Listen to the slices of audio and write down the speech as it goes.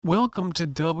Welcome to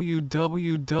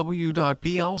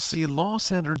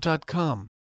www.blclawcenter.com.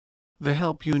 The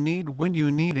help you need when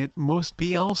you need it most.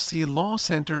 BLC Law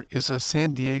Center is a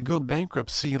San Diego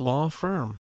bankruptcy law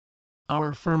firm.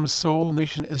 Our firm's sole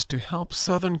mission is to help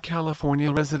Southern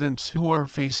California residents who are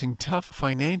facing tough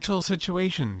financial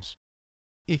situations.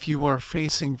 If you are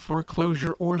facing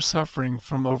foreclosure or suffering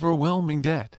from overwhelming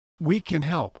debt, we can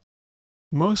help.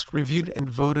 Most reviewed and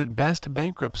voted best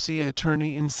bankruptcy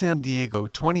attorney in San Diego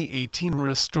 2018.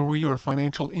 Restore your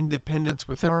financial independence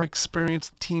with our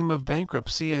experienced team of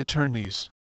bankruptcy attorneys.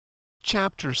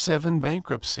 Chapter 7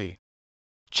 Bankruptcy.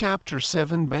 Chapter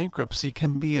 7 Bankruptcy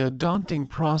can be a daunting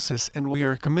process, and we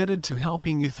are committed to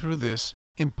helping you through this,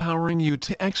 empowering you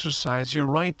to exercise your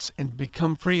rights and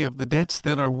become free of the debts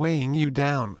that are weighing you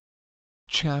down.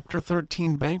 Chapter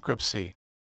 13 Bankruptcy.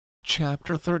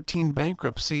 Chapter 13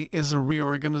 Bankruptcy is a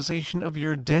reorganization of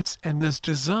your debts and is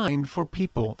designed for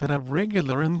people that have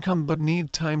regular income but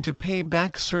need time to pay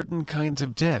back certain kinds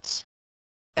of debts.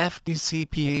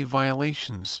 FDCPA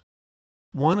violations.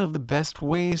 One of the best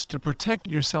ways to protect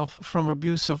yourself from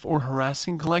abusive or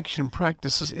harassing collection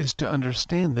practices is to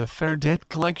understand the Fair Debt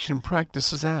Collection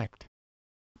Practices Act.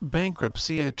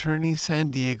 Bankruptcy Attorney San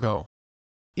Diego.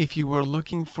 If you are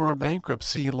looking for a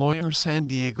bankruptcy lawyer San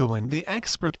Diego and the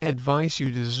expert advice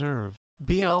you deserve,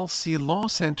 BLC Law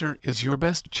Center is your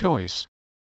best choice.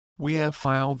 We have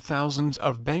filed thousands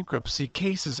of bankruptcy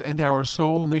cases, and our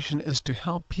sole mission is to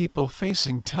help people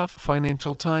facing tough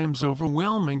financial times,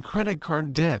 overwhelming credit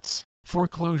card debts,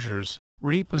 foreclosures,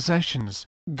 repossessions,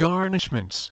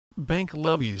 garnishments, bank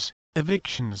levies,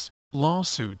 evictions,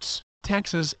 lawsuits,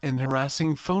 taxes, and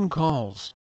harassing phone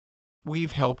calls.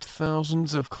 We've helped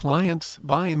thousands of clients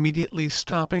by immediately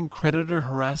stopping creditor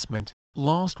harassment,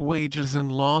 lost wages,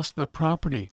 and lost the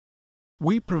property.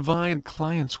 We provide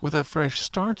clients with a fresh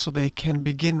start so they can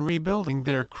begin rebuilding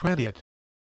their credit.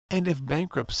 And if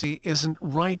bankruptcy isn't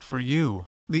right for you,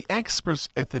 the experts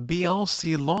at the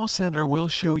BLC Law Center will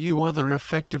show you other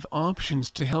effective options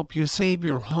to help you save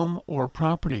your home or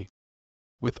property.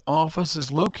 With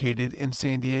offices located in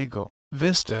San Diego,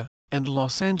 Vista, and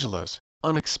Los Angeles,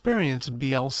 an experienced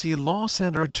BLC Law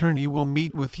Center attorney will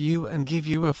meet with you and give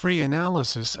you a free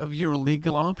analysis of your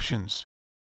legal options.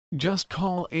 Just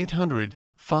call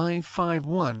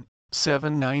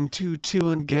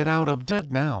 800-551-7922 and get out of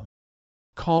debt now.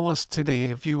 Call us today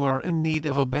if you are in need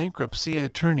of a bankruptcy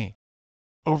attorney.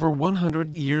 Over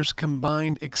 100 years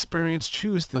combined experience.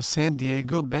 Choose the San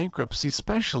Diego bankruptcy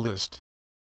specialist.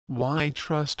 Why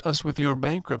trust us with your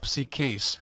bankruptcy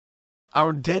case?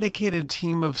 Our dedicated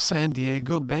team of San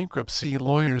Diego bankruptcy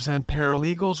lawyers and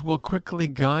paralegals will quickly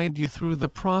guide you through the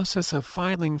process of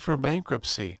filing for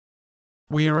bankruptcy.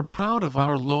 We are proud of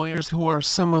our lawyers, who are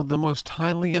some of the most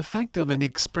highly effective and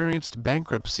experienced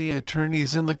bankruptcy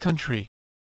attorneys in the country.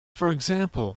 For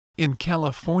example, in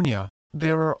California,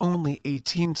 there are only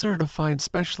 18 certified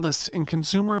specialists in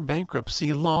consumer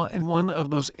bankruptcy law, and one of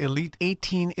those elite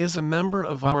 18 is a member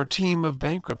of our team of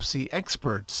bankruptcy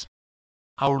experts.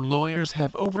 Our lawyers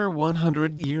have over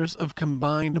 100 years of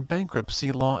combined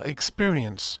bankruptcy law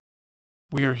experience.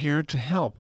 We are here to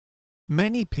help.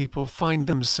 Many people find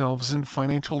themselves in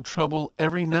financial trouble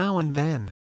every now and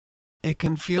then. It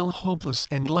can feel hopeless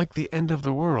and like the end of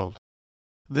the world.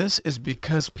 This is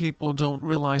because people don't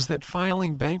realize that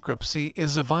filing bankruptcy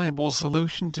is a viable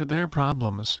solution to their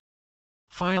problems.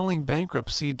 Filing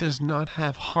bankruptcy does not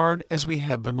have hard as we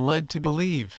have been led to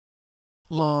believe.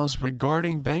 Laws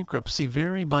regarding bankruptcy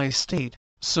vary by state,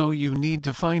 so you need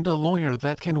to find a lawyer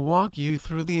that can walk you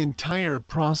through the entire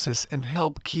process and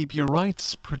help keep your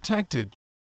rights protected.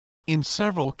 In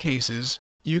several cases,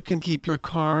 you can keep your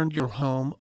car and your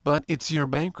home, but it's your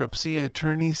bankruptcy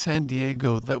attorney San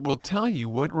Diego that will tell you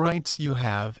what rights you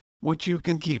have, what you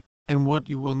can keep, and what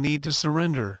you will need to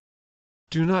surrender.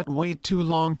 Do not wait too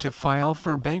long to file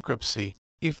for bankruptcy,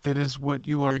 if that is what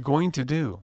you are going to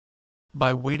do.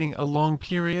 By waiting a long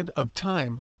period of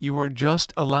time, you are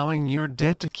just allowing your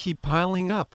debt to keep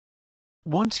piling up.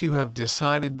 Once you have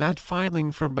decided that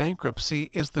filing for bankruptcy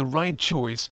is the right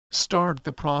choice, start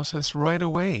the process right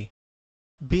away.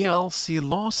 BLC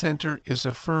Law Center is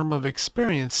a firm of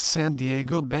experienced San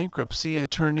Diego bankruptcy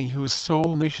attorney whose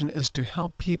sole mission is to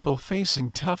help people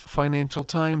facing tough financial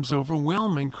times,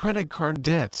 overwhelming credit card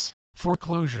debts,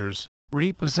 foreclosures,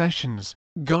 repossessions,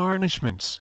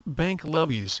 garnishments, bank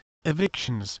levies,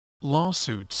 evictions,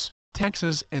 lawsuits,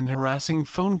 taxes, and harassing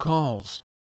phone calls.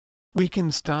 We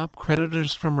can stop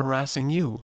creditors from harassing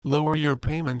you, lower your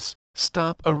payments,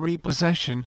 stop a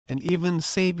repossession, and even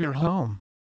save your home.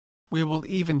 We will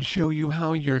even show you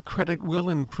how your credit will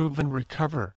improve and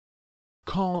recover.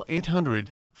 Call 800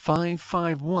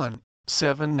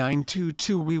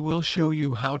 800-551-7922. We will show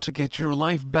you how to get your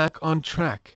life back on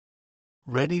track.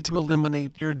 Ready to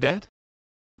eliminate your debt?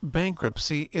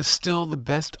 Bankruptcy is still the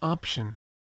best option.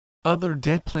 Other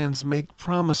debt plans make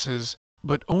promises,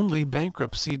 but only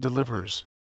bankruptcy delivers.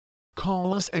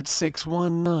 Call us at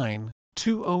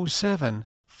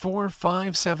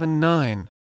 619-207-4579.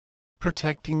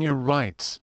 Protecting your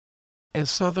rights. As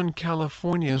Southern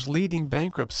California's leading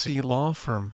bankruptcy law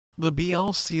firm, the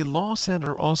BLC Law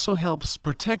Center also helps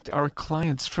protect our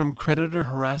clients from creditor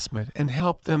harassment and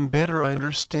help them better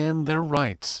understand their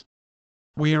rights.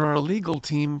 We are a legal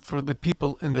team for the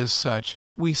people, and as such,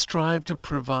 we strive to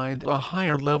provide a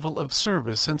higher level of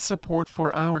service and support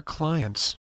for our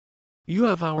clients. You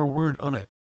have our word on it.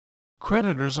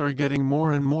 Creditors are getting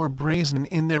more and more brazen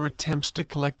in their attempts to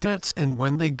collect debts, and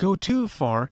when they go too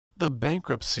far, the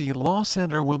Bankruptcy Law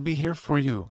Center will be here for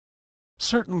you.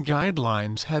 Certain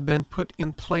guidelines have been put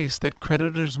in place that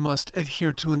creditors must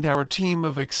adhere to, and our team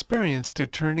of experienced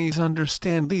attorneys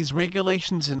understand these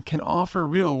regulations and can offer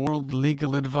real-world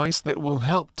legal advice that will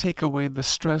help take away the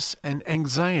stress and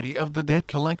anxiety of the debt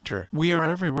collector. We are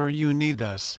everywhere you need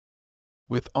us.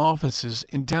 With offices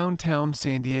in downtown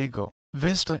San Diego,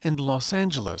 Vista, and Los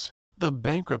Angeles, the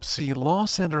Bankruptcy Law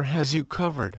Center has you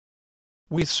covered.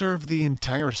 We serve the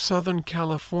entire Southern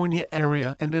California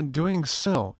area, and in doing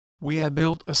so, we have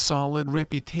built a solid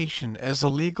reputation as a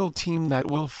legal team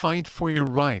that will fight for your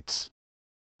rights.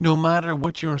 No matter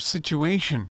what your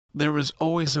situation, there is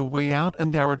always a way out,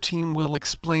 and our team will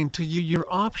explain to you your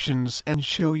options and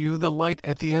show you the light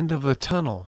at the end of the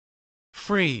tunnel.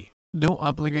 Free, no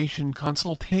obligation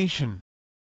consultation.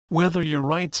 Whether your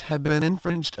rights have been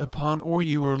infringed upon or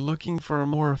you are looking for a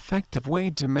more effective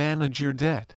way to manage your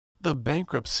debt, the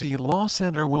Bankruptcy Law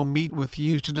Center will meet with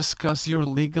you to discuss your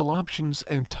legal options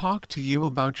and talk to you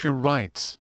about your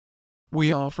rights.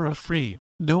 We offer a free,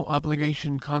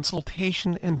 no-obligation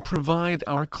consultation and provide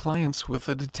our clients with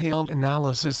a detailed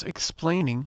analysis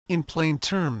explaining, in plain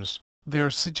terms, their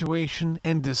situation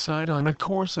and decide on a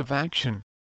course of action.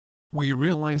 We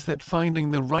realize that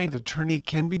finding the right attorney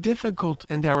can be difficult,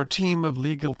 and our team of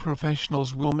legal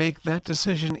professionals will make that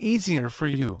decision easier for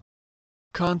you.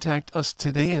 Contact us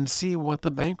today and see what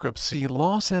the Bankruptcy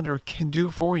Law Center can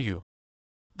do for you.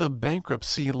 The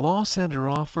Bankruptcy Law Center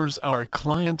offers our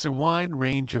clients a wide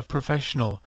range of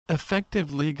professional,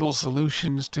 effective legal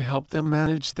solutions to help them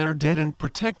manage their debt and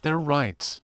protect their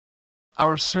rights.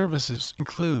 Our services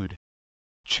include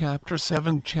Chapter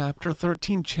 7, Chapter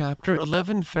 13, Chapter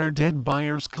 11 Fair Debt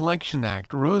Buyers Collection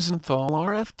Act, Rosenthal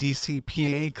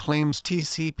RFDCPA claims,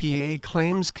 TCPA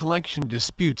claims, collection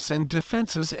disputes and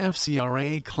defenses,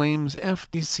 FCRA claims,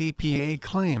 FDCPA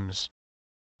claims.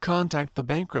 Contact the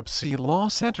Bankruptcy Law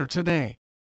Center today.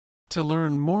 To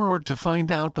learn more or to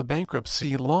find out the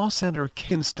Bankruptcy Law Center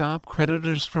can stop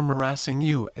creditors from harassing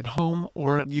you at home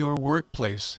or at your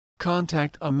workplace,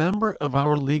 contact a member of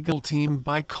our legal team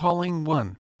by calling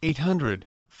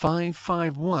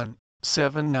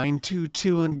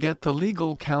 1-800-551-7922 and get the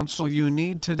legal counsel you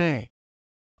need today.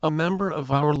 A member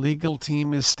of our legal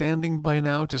team is standing by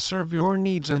now to serve your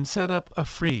needs and set up a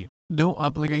free,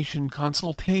 no-obligation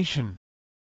consultation.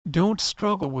 Don't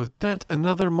struggle with debt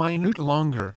another minute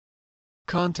longer.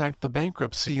 Contact the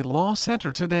Bankruptcy Law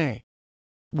Center today.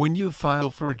 When you file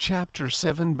for Chapter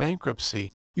 7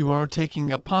 bankruptcy, you are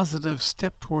taking a positive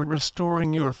step toward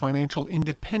restoring your financial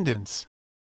independence.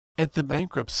 At the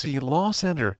Bankruptcy Law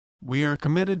Center, we are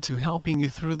committed to helping you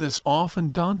through this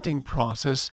often daunting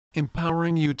process,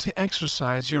 empowering you to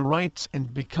exercise your rights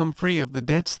and become free of the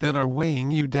debts that are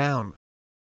weighing you down.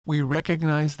 We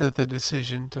recognize that the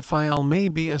decision to file may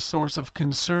be a source of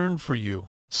concern for you,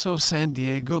 so San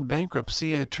Diego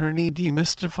bankruptcy attorney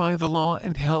demystify the law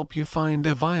and help you find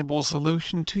a viable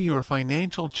solution to your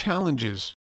financial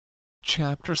challenges.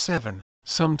 Chapter 7,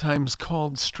 sometimes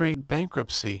called straight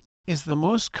bankruptcy, is the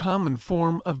most common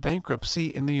form of bankruptcy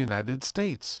in the United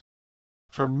States.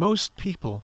 For most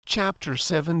people, Chapter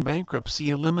 7 bankruptcy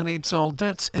eliminates all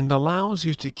debts and allows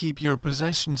you to keep your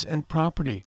possessions and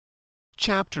property.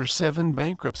 Chapter 7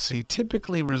 bankruptcy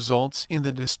typically results in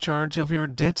the discharge of your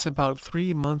debts about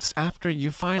 3 months after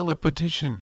you file a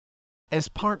petition. As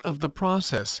part of the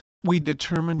process, we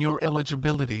determine your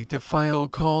eligibility to file,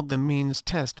 called the means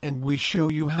test, and we show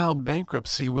you how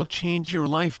bankruptcy will change your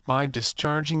life by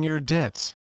discharging your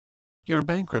debts. Your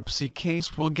bankruptcy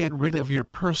case will get rid of your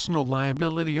personal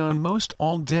liability on most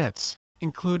all debts,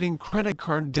 including credit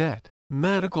card debt,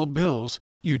 medical bills,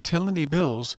 utility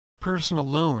bills, personal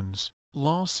loans,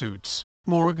 lawsuits,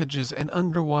 mortgages and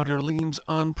underwater liens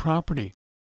on property.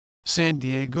 San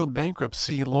Diego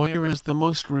bankruptcy lawyer is the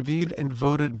most reviewed and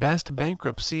voted best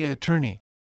bankruptcy attorney.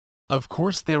 Of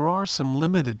course, there are some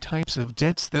limited types of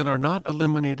debts that are not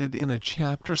eliminated in a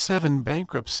Chapter 7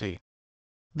 bankruptcy.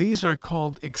 These are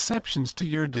called exceptions to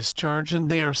your discharge and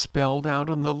they are spelled out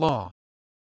in the law.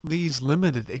 These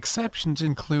limited exceptions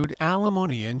include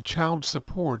alimony and child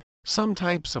support, some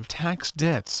types of tax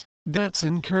debts, debts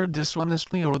incurred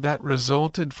dishonestly or that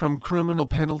resulted from criminal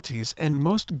penalties, and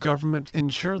most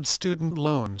government-insured student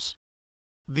loans.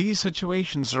 These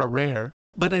situations are rare,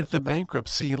 but at the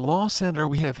Bankruptcy Law Center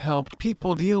we have helped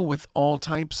people deal with all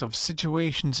types of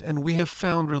situations and we have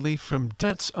found relief from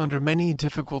debts under many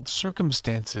difficult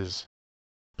circumstances.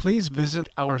 Please visit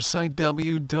our site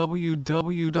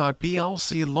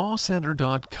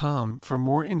www.blclawcenter.com for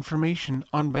more information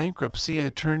on Bankruptcy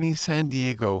Attorney San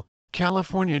Diego,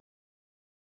 California.